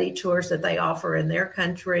study tours that they offer in their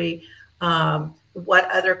country,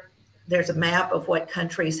 there's a map of what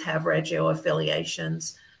countries have Reggio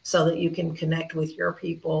affiliations so that you can connect with your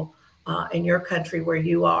people in your country where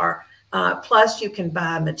you are. Plus, you can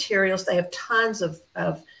buy materials. They have tons of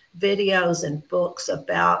videos and books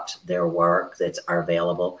about their work that are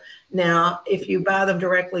available. Now, if you buy them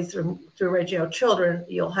directly through Reggio Children,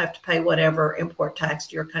 you'll have to pay whatever import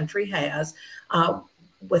tax your country has.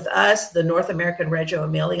 With us, the North American Reggio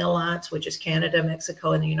Emilia Alliance, which is Canada,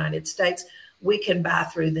 Mexico, and the United States, we can buy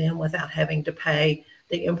through them without having to pay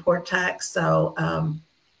the import tax.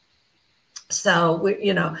 So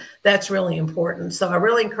we, that's really important. So I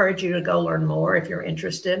really encourage you to go learn more if you're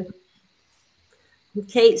interested.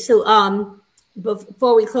 Okay, so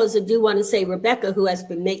before we close, I do want to say Rebecca, who has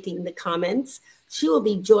been making the comments, she will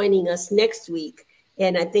be joining us next week.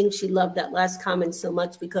 And I think she loved that last comment so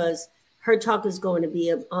much because her talk is going to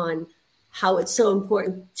be on how it's so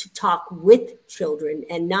important to talk with children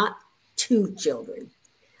and not to children.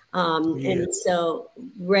 And so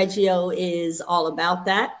Reggio is all about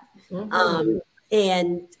that. Mm-hmm.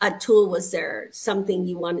 And Atul, was there something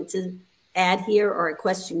you wanted to add here or a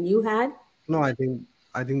question you had? No, I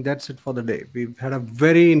think that's it for the day. We've had a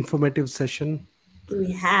very informative session.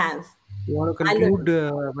 We have. You want to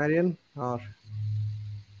conclude, Marian? Or?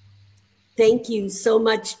 Thank you so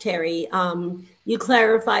much, Terry. You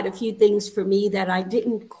clarified a few things for me that I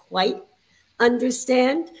didn't quite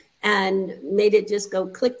understand and made it just go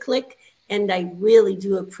click, click. And I really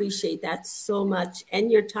do appreciate that so much,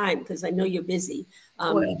 and your time, because I know you're busy.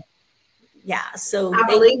 Yeah, so I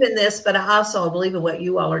believe in this, but I also believe in what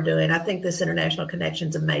you all are doing. I think this international connection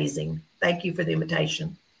is amazing. Thank you for the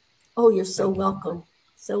invitation. Oh, you're so welcome.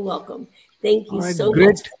 So welcome. Thank you so great.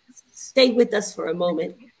 much. Stay with us for a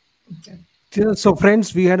moment. Okay. So,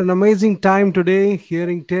 friends, we had an amazing time today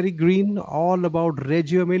hearing Terry Green all about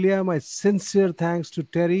Reggio Emilia. My sincere thanks to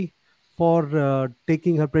Terry for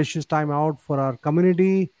taking her precious time out for our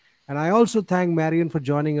community. And I also thank Marian for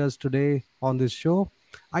joining us today on this show.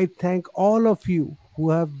 I thank all of you who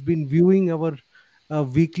have been viewing our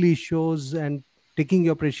weekly shows and taking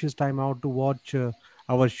your precious time out to watch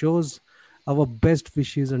our shows. Our best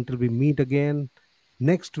wishes until we meet again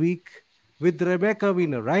next week with Rebecca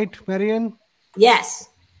Wiener, right, Marian? Yes.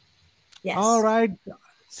 Yes. All right.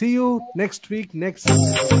 See you next week.